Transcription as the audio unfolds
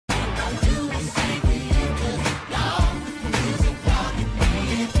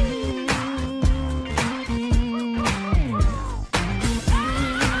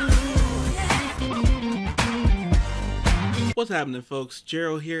What's happening, folks?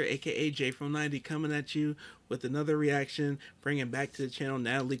 Gerald here, aka J from 90, coming at you with another reaction, bringing back to the channel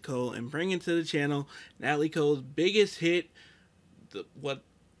Natalie Cole, and bringing to the channel Natalie Cole's biggest hit, what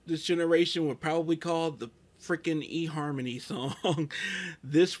this generation would probably call the freaking eHarmony song.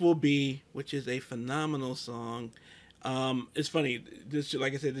 This Will Be, which is a phenomenal song. It's funny, this,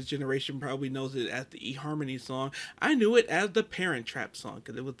 like I said, this generation probably knows it as the eHarmony song. I knew it as the Parent Trap song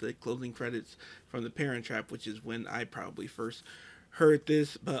because it was the closing credits from the Parent Trap, which is when I probably first heard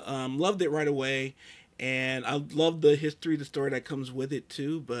this. But loved it right away, and I love the history, the story that comes with it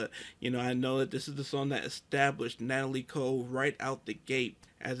too. But you know, I know that this is the song that established Natalie Cole right out the gate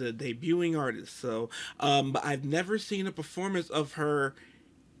as a debuting artist. So, but I've never seen a performance of her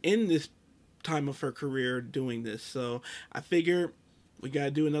in this time of her career doing this, so I figure we gotta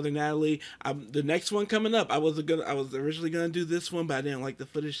do another Natalie. The next one coming up, I was originally gonna do this one, but I didn't like the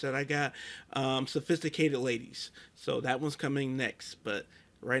footage that I got. Sophisticated Ladies, so that one's coming next. But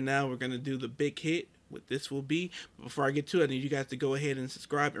right now we're gonna do the big hit with This Will Be. But before I get to it, I need you guys to go ahead and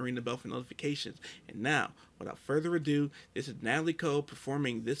subscribe and ring the bell for notifications. And now, without further ado, this is Natalie Cole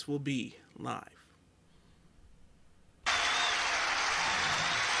performing This Will Be live.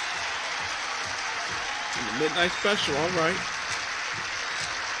 The midnight special, all right.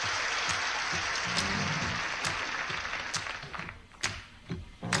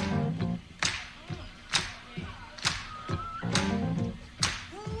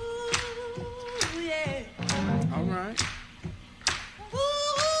 Ooh, yeah. All right. Ooh,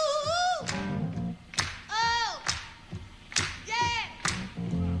 oh, yeah.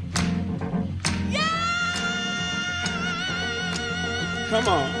 Yeah. Come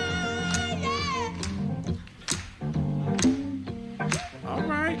on. All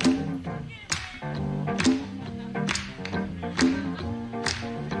right.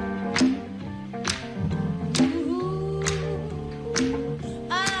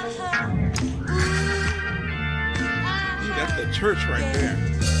 That's the church right there.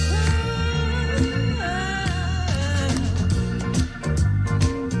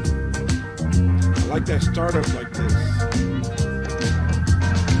 I like that startup like this.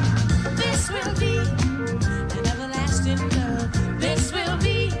 This will be an everlasting love. This will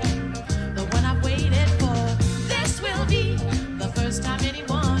be the one I've waited for. This will be the first time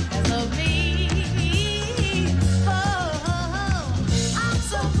anyone has loved me. Oh, oh, oh. I'm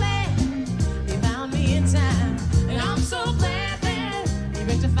so glad he found me in time, and I'm so glad that he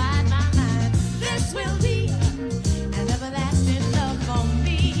rectified my mind. This will be an everlasting love for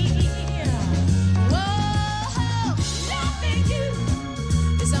me. Whoa, loving you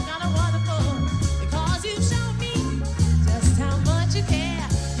is some kind of wonderful, because you showed me just how much you care.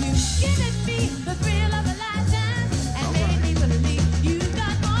 You've given me the thrill of a lifetime and made me believe you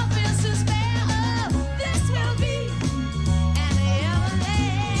got more feels to spare. Oh, this will be an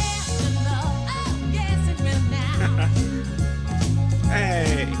everlasting love. Oh, yes, it will now.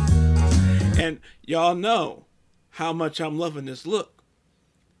 Hey. And y'all know how much I'm loving this look.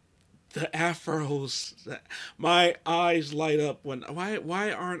 The afros, my eyes light up when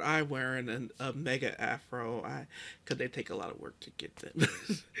why aren't I wearing a mega afro? Cause they take a lot of work to get them.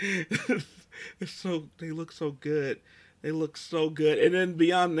 They look so good. They look so good. And then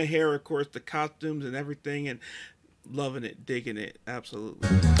beyond the hair, of course, the costumes and everything, and loving it, digging it, absolutely.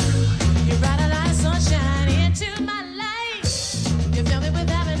 You brought a light of sunshine into my life. You filled me with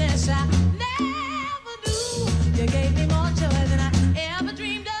happiness I never knew. You gave me more joy than I ever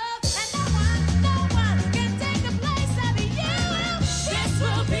dreamed of. And no one can take the place of you. This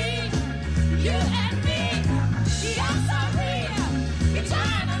will be you and me. You're so real. You're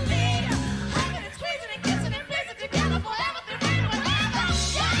trying to lead. Hugging and squeezing and kissing and blazing together forever through rain and weather.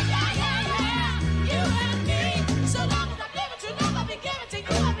 Yeah. You and me. So long as I'm living true love, I'll be giving to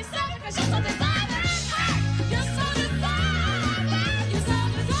you every second, 'cause you're so designing. You're so designing. You're so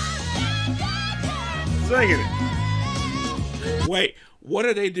designing. Yeah. Singing it. Wait, what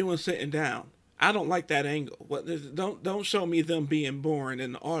are they doing sitting down? I don't like that angle. Don't show me them being born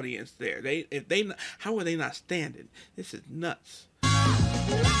in the audience there. How are they not standing? This is nuts.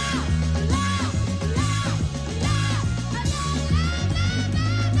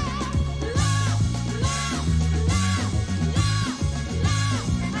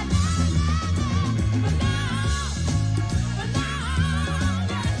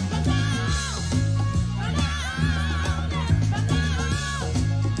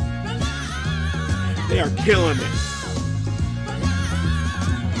 They are killing it.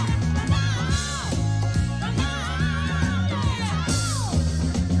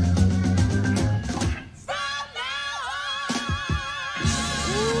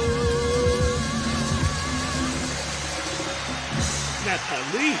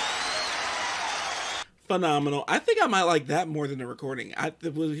 Natalie. Phenomenal. I think I might like that more than the recording.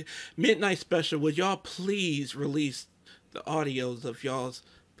 It was Midnight Special. Would y'all please release the audios of y'all's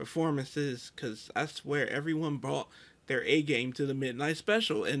performances? Because I swear everyone brought their A game to the Midnight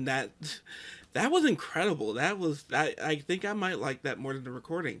Special, and that was incredible. I think I might like that more than the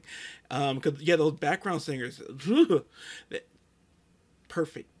recording. Because yeah, those background singers,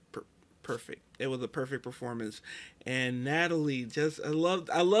 perfect. Perfect. It was a perfect performance. And Natalie, I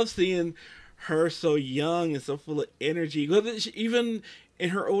love seeing her so young and so full of energy. Even in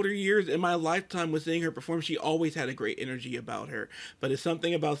her older years, in my lifetime, with seeing her perform, she always had a great energy about her. But it's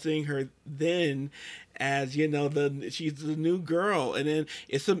something about seeing her then, as she's the new girl, and then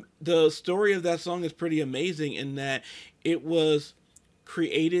the story of that song is pretty amazing in that it was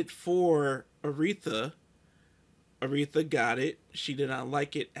created for Aretha. Aretha got it. She did not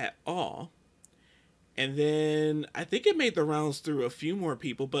like it at all. And then I think it made the rounds through a few more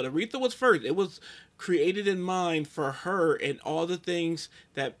people, but Aretha was first. It was created in mind for her and all the things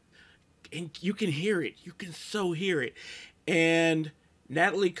that, and you can hear it. You can so hear it. And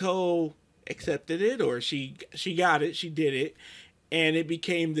Natalie Cole accepted it, or she got it. She did it. And it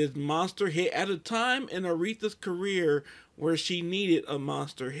became this monster hit at a time in Aretha's career where she needed a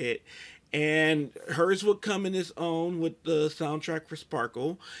monster hit. And hers would come in its own with the soundtrack for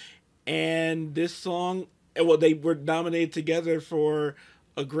Sparkle. And this song, well, they were nominated together for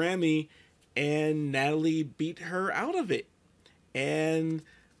a Grammy, and Natalie beat her out of it. And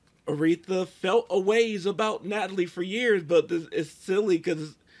Aretha felt a ways about Natalie for years, but it's silly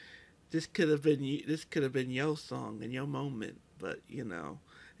because this could have been your song and your moment, but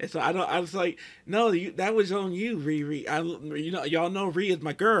And so I was like, no, that was on you, Riri. Y'all know Riri is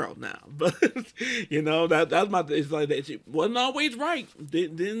my girl now, but that's my. It's like that. She wasn't always right.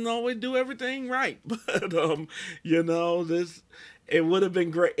 Didn't always do everything right, but this, it would have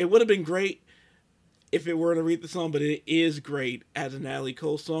been great. It would have been great if it were an Aretha song, but it is great as a Natalie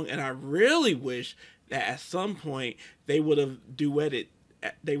Cole song, and I really wish that at some point they would have duetted.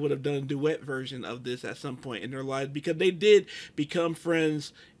 They would have done a duet version of this at some point in their lives, because they did become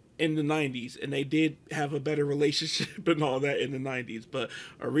friends in the 90s, and they did have a better relationship and all that in the 90s. But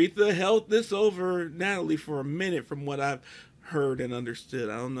Aretha held this over Natalie for a minute, from what I've heard and understood.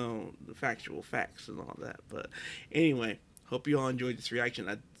 I don't know the factual facts and all that, but anyway, hope you all enjoyed this reaction.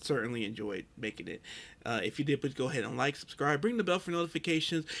 I certainly enjoyed making it. If you did, please go ahead and like, subscribe, ring the bell for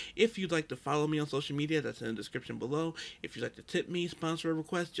notifications. If you'd like to follow me on social media, that's in the description below. If you'd like to tip me, sponsor a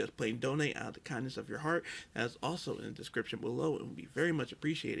request, just plain donate out of the kindness of your heart, that's also in the description below. It would be very much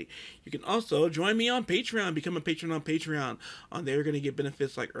appreciated. You can also join me on Patreon, become a patron on Patreon. On there, you're going to get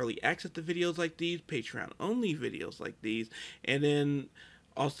benefits like early access to videos like these, Patreon only videos like these, and then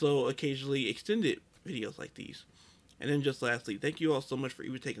also occasionally extended videos like these. And then just lastly, thank you all so much for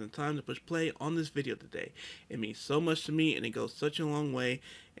even taking the time to push play on this video today. It means so much to me, and it goes such a long way.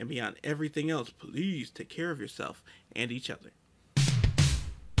 And beyond everything else, please take care of yourself and each other.